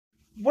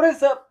What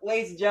is up,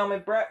 ladies and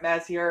gentlemen? Brett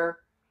Mess here.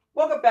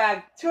 Welcome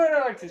back to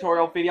another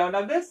tutorial video.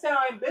 Now, this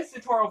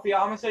tutorial video,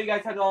 I'm going to show you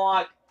guys how to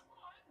unlock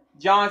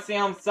John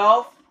Cena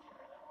himself.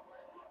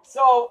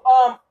 So,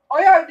 all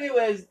you gotta do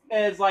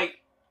is like,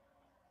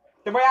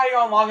 the way how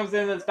you unlock him is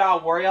in this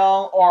Battle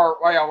Royale or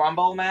Royal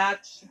Rumble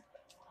match.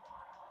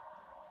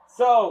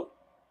 So,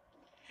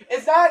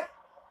 it's not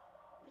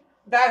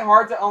that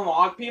hard to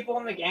unlock people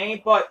in the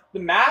game, but the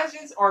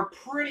matches are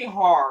pretty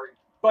hard.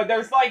 But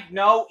there's like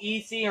no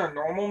easy or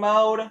normal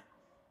mode.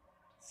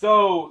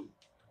 So,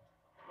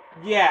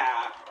 yeah.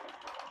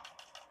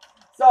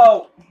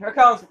 So, here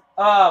comes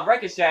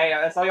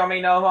Ricochet. So y'all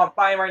may know who I'm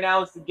fighting right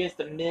now. It's against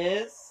The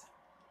Miz.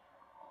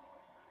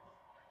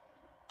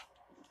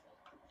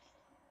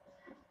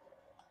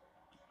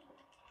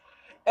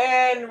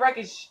 And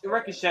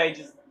Ricochet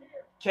just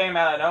came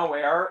out of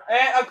nowhere.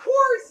 And of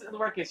course,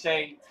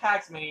 Ricochet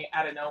attacks me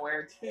out of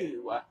nowhere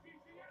too.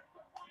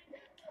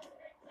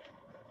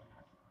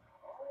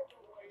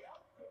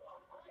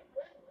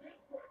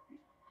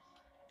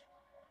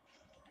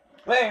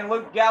 Then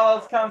Luke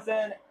Gallows comes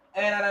in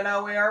and out of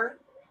nowhere.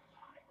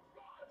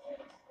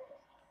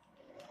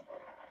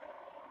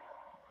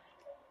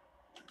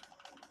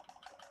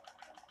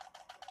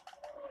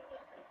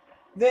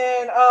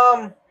 Then,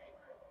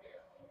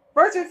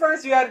 first thing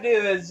first you gotta do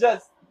is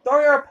just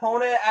throw your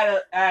opponent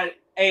at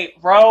a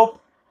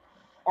rope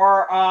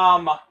or,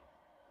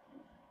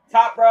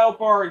 top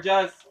rope or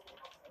just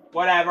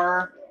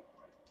whatever.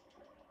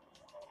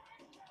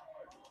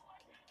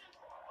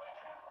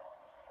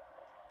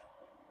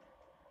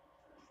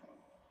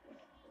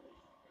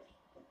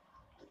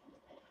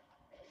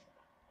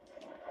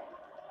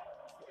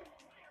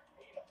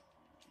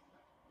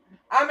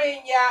 I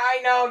mean, yeah, I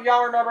know.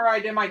 Y'all remember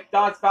I did my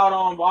thoughts about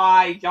on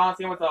why John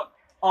Cena was an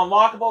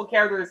unlockable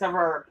character instead of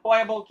a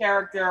playable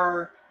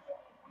character.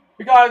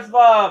 Because,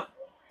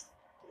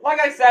 like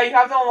I said, you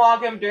have to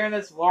unlock him during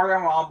this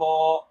Royal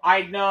Rumble.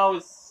 I know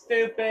it's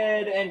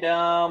stupid and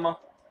dumb.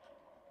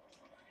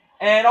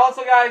 And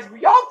also, guys,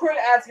 y'all quit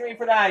asking me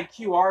for that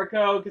QR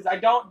code because I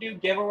don't do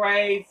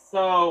giveaways,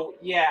 so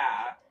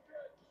yeah.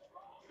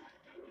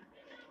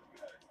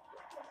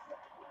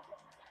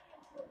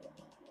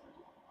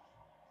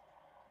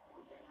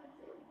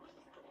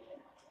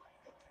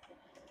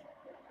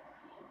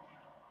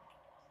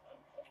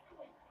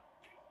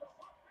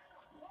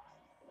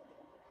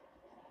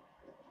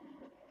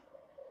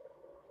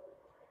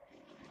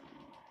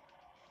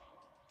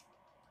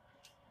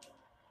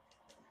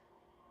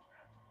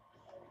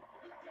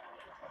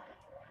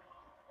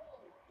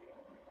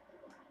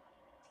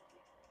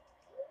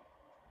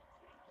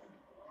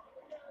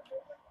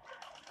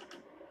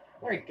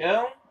 There you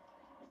go.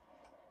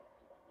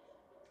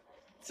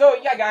 So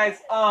yeah,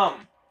 guys,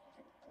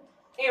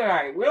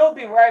 anyway, we'll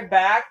be right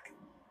back.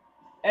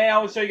 And I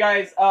will show you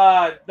guys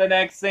the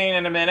next scene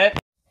in a minute.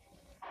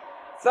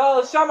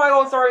 So Shawn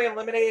Michaels already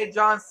eliminated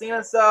John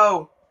Cena,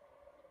 so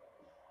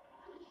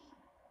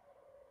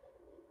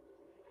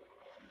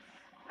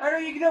I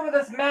don't know, you can do with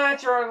this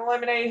match or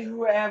eliminate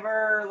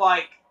whoever,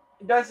 like,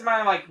 it doesn't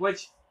matter like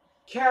which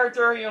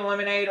character you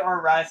eliminate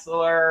or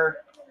wrestler.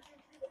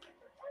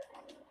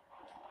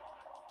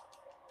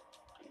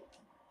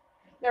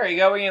 There you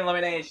go, we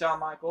eliminated Shawn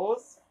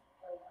Michaels.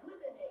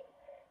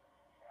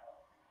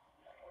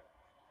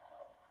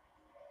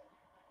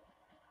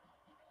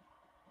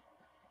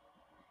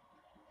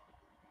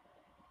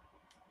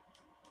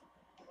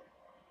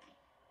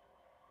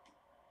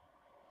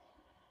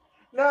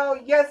 No,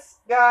 yes,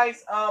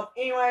 guys,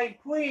 anyway,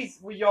 please,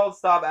 will y'all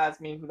stop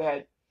asking me for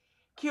that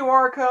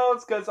QR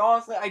codes, because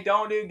honestly, I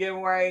don't do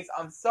giveaways.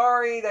 I'm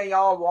sorry that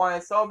y'all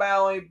want it so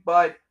badly,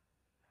 but,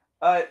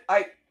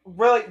 I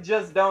really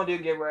just don't do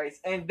giveaways.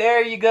 And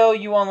there you go,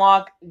 you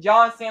unlock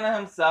John Cena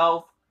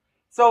himself.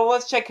 So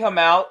let's check him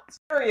out.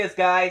 Here he is,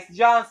 guys,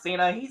 John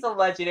Cena, he's a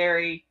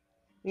legendary.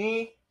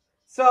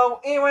 So,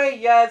 anyway,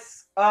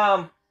 yes,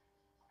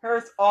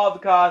 here's all the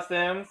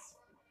costumes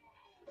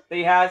that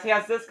he has. He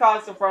has this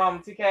costume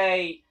from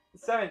 2K18,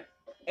 I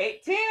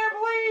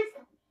believe.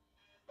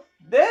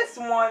 This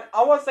one,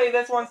 I want to say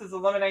this one's his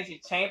Elimination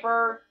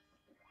Chamber.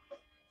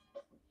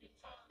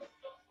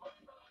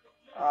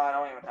 I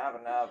don't even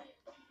have enough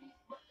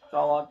to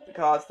unlock the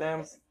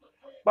costumes.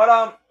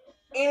 But,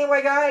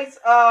 anyway, guys,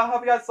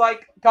 hope you guys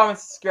like, comment,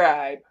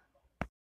 subscribe.